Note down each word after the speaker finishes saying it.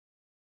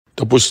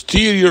The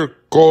posterior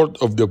cord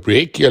of the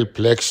brachial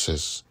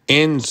plexus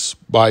ends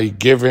by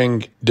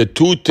giving the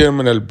two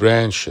terminal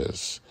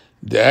branches,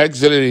 the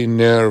axillary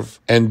nerve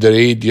and the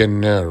radial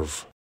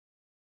nerve.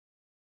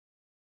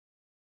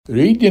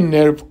 Radial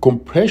nerve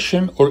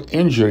compression or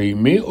injury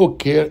may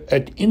occur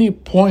at any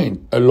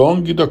point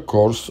along the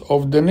course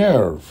of the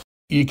nerve.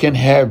 You can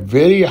have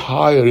very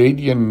high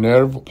radial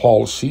nerve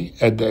palsy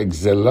at the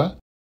axilla.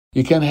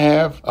 You can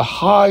have a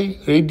high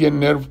radial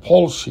nerve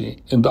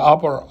palsy in the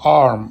upper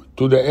arm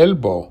to the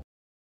elbow.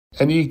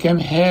 And you can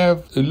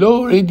have a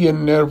low radial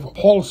nerve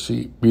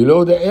palsy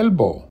below the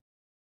elbow.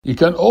 You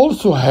can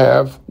also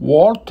have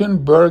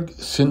Wartenberg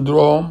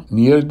syndrome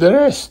near the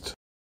wrist.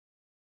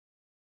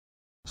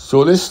 So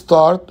let's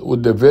start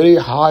with the very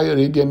high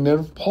radial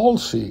nerve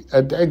palsy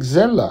at the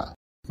axilla.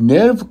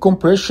 Nerve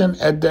compression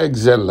at the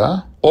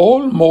axilla,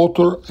 all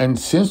motor and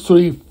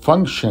sensory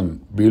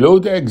function below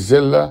the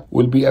axilla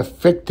will be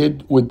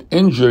affected with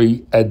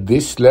injury at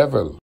this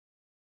level.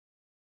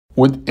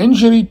 With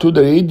injury to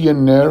the radial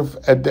nerve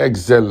at the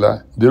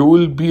axilla, there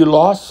will be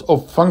loss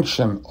of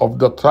function of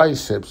the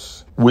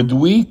triceps with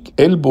weak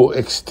elbow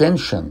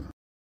extension.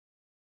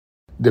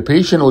 The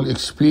patient will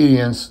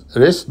experience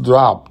wrist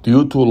drop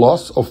due to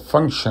loss of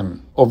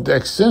function of the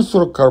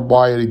extensor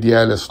carpi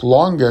radialis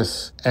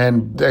longus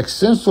and the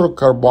extensor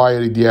carpi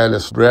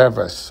radialis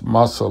brevis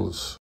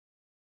muscles.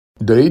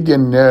 The radial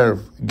nerve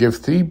gives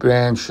three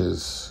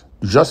branches.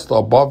 Just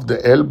above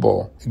the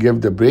elbow, give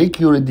the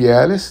brachial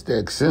radialis, the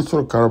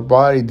extensor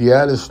carpi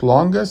radialis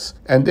longus,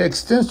 and the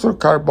extensor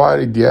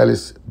carpi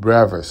radialis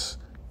brevis.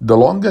 The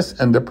longus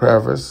and the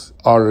brevis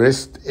are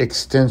wrist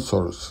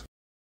extensors.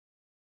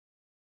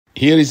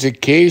 Here is a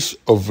case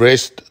of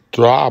wrist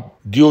drop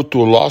due to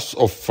loss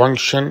of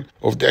function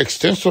of the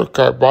extensor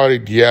carpi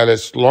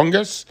radialis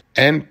longus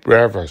and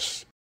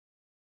brevis.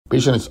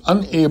 Patient is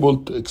unable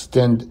to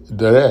extend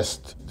the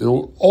wrist. There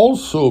will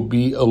also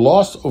be a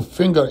loss of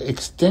finger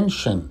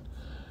extension.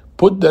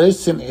 Put the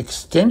wrist in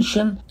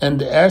extension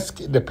and ask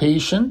the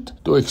patient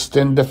to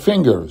extend the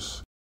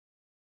fingers.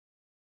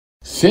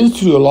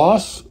 Sensory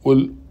loss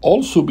will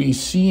also be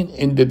seen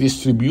in the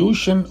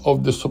distribution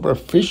of the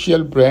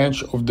superficial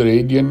branch of the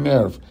radial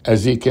nerve,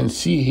 as you can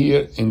see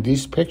here in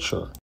this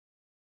picture.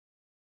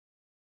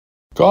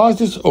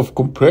 Causes of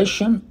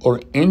compression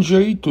or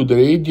injury to the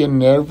radial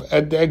nerve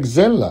at the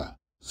axilla.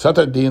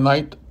 Saturday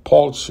night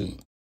palsy.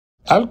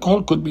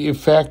 Alcohol could be a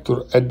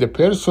factor as the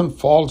person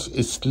falls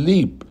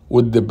asleep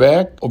with the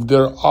back of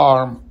their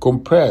arm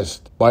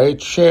compressed by a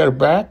chair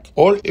back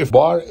or a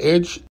bar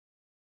edge,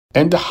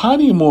 and the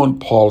honeymoon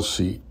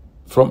palsy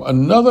from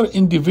another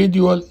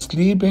individual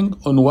sleeping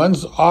on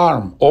one's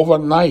arm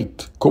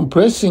overnight,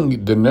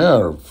 compressing the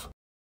nerve.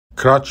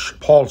 Crutch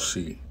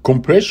palsy.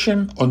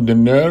 Compression on the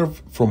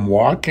nerve from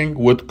walking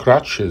with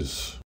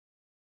crutches.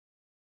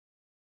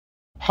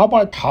 How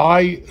about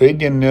high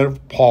radial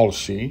nerve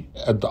palsy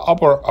at the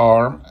upper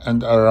arm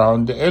and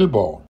around the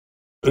elbow?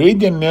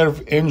 Radial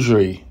nerve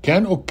injury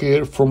can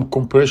occur from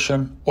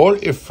compression or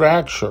a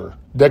fracture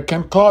that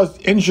can cause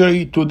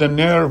injury to the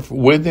nerve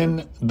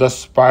within the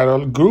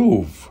spiral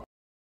groove.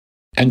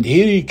 And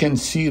here you can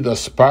see the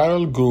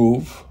spiral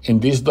groove in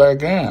this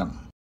diagram.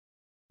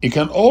 You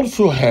can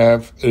also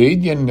have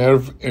radial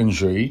nerve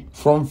injury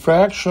from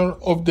fracture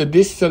of the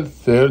distal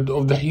third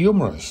of the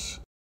humerus.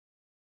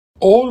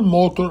 All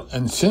motor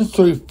and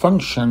sensory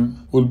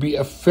function will be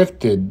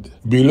affected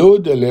below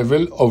the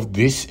level of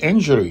this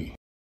injury.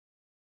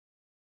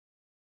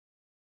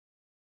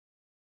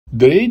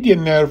 The radial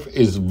nerve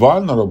is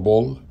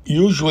vulnerable,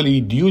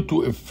 usually due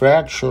to a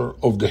fracture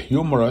of the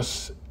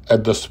humerus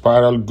at the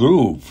spiral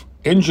groove.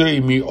 Injury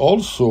may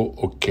also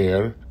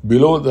occur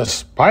below the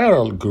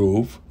spiral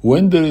groove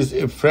when there is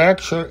a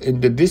fracture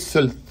in the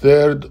distal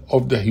third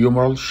of the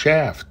humeral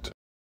shaft.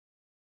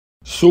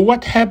 So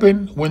what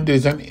happens when there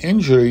is an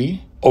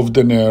injury of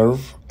the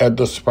nerve at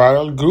the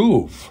spiral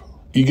groove?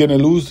 You're going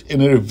to lose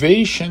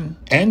innervation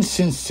and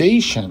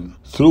sensation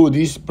through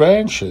these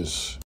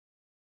branches.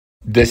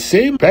 The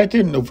same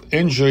pattern of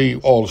injury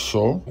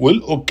also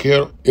will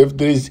occur if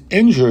there is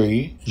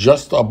injury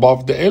just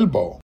above the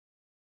elbow.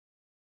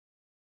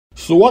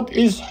 So what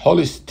is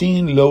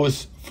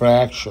Holstein-Lewis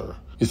fracture?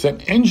 It's an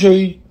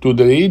injury to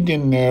the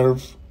radial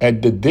nerve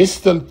at the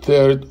distal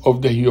third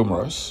of the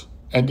humerus,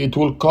 and it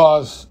will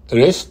cause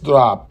wrist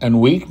drop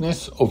and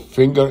weakness of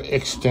finger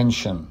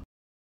extension.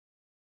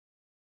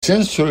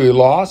 Sensory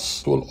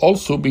loss will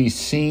also be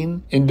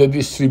seen in the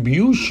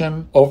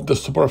distribution of the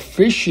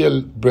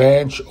superficial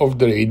branch of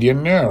the radial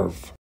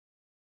nerve.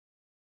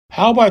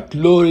 How about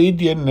low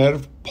radial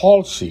nerve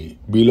palsy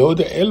below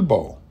the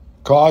elbow?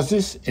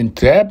 Causes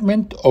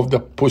entrapment of the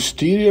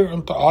posterior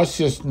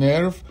interosseous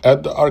nerve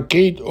at the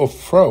arcade of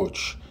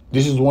Froch.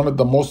 This is one of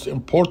the most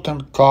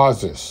important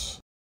causes.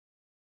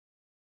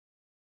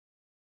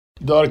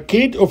 The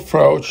arcade of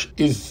Froch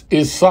is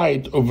a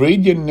site of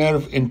radial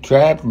nerve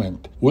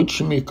entrapment,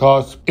 which may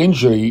cause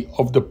injury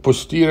of the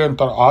posterior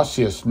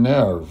interosseous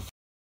nerve.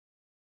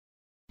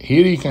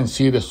 Here you can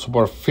see the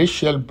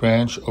superficial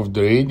branch of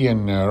the radial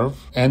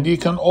nerve, and you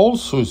can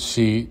also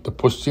see the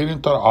posterior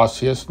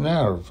interosseous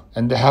nerve,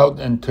 and how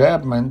the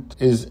entrapment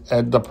is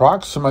at the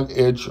proximal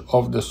edge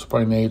of the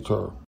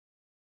supinator.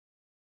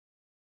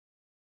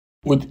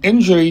 With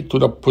injury to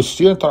the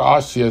posterior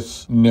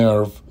interosseous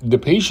nerve, the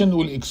patient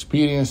will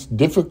experience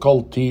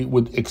difficulty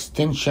with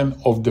extension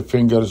of the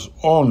fingers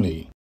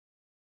only.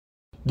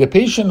 The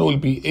patient will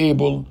be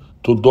able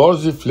to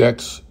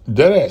dorsiflex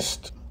the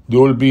wrist. There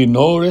will be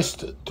no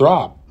wrist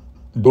drop.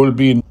 There will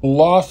be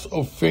loss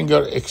of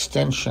finger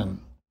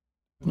extension.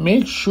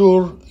 Make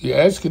sure you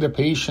ask the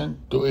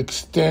patient to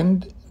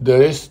extend the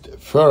wrist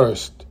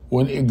first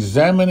when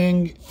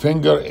examining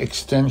finger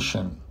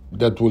extension.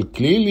 That will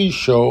clearly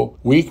show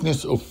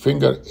weakness of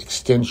finger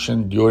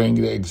extension during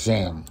the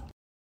exam.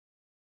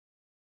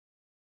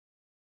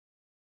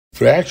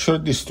 Fracture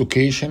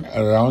dislocation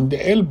around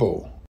the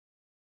elbow.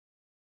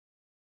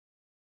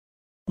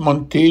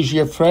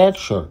 Montagia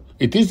fracture.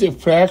 It is a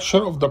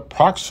fracture of the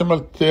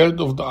proximal third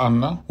of the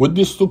ulna with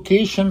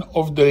dislocation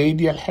of the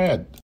radial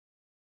head.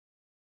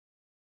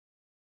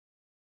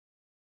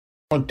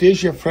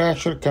 Montagia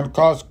fracture can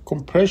cause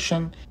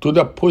compression to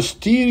the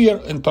posterior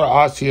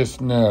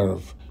interosseous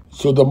nerve,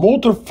 so the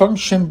motor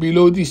function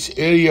below this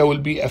area will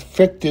be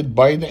affected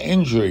by the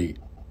injury.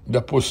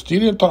 The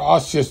posterior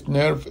interosseous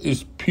nerve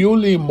is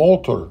purely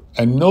motor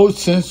and no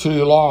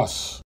sensory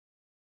loss.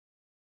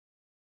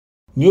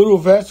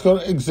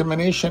 Neurovascular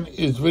examination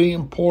is very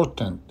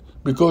important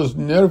because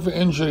nerve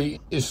injury,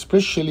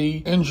 especially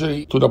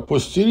injury to the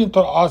posterior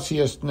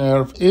interosseous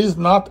nerve, is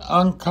not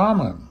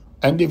uncommon.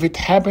 And if it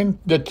happens,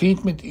 the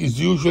treatment is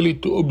usually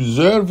to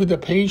observe the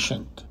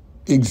patient.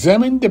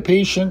 Examine the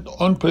patient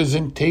on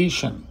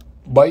presentation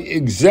by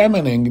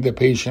examining the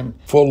patient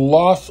for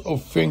loss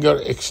of finger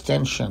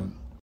extension.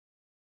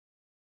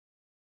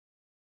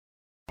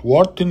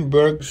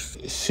 Wartenberg's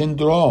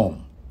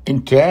syndrome.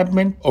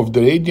 Entrapment of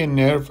the radial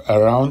nerve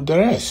around the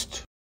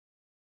wrist.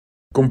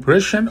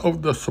 Compression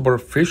of the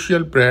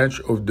superficial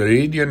branch of the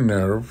radial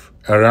nerve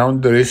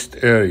around the wrist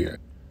area.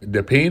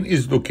 The pain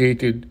is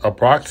located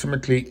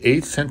approximately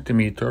 8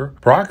 cm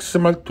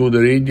proximal to the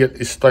radial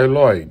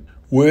styloid.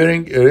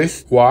 Wearing a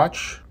wrist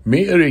watch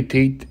may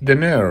irritate the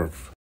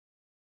nerve.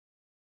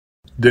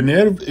 The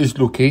nerve is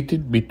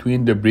located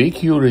between the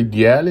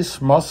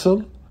brachioradialis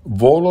muscle,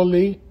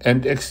 volale,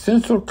 and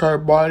extensor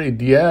carpi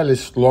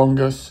radialis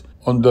longus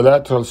on the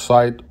lateral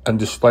side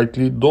and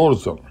slightly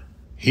dorsal.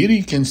 Here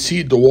you can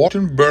see the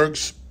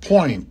Wartenberg's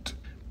point.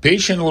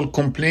 Patient will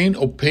complain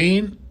of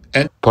pain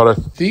and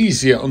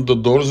paresthesia on the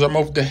dorsum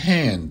of the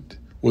hand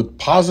with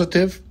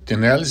positive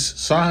Tinel's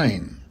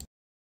sign.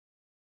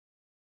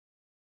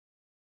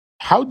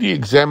 How do you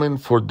examine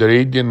for the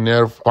radial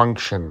nerve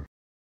function?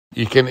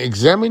 You can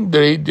examine the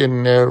radial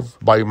nerve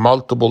by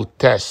multiple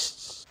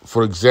tests.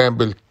 For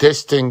example,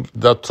 testing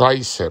the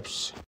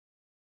triceps.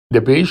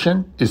 The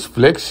patient is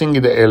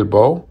flexing the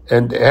elbow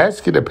and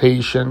ask the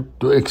patient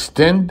to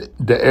extend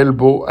the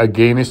elbow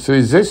against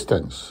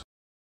resistance.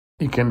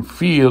 You can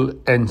feel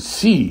and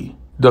see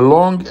the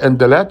long and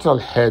the lateral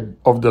head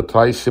of the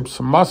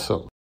triceps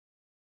muscle.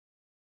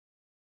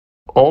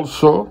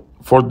 Also,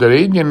 for the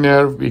radial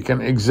nerve, we can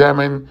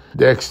examine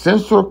the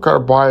extensor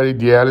carpi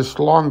radialis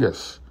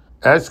longus.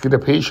 Ask the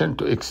patient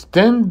to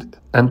extend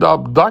and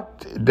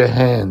abduct the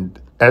hand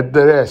at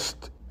the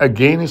rest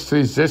against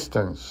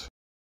resistance.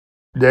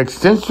 The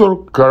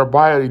extensor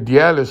carpi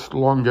radialis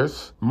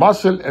longus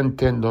muscle and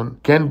tendon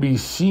can be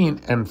seen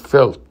and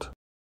felt.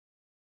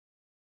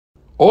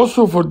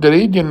 Also for the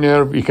radial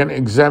nerve, we can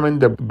examine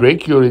the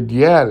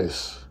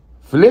brachioradialis.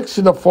 Flex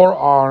the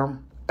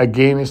forearm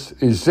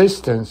against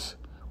resistance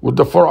with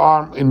the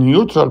forearm in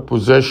neutral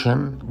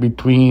position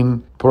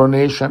between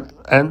pronation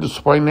and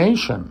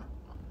supination.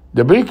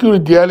 The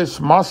brachioradialis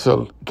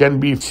muscle can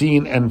be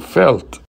seen and felt.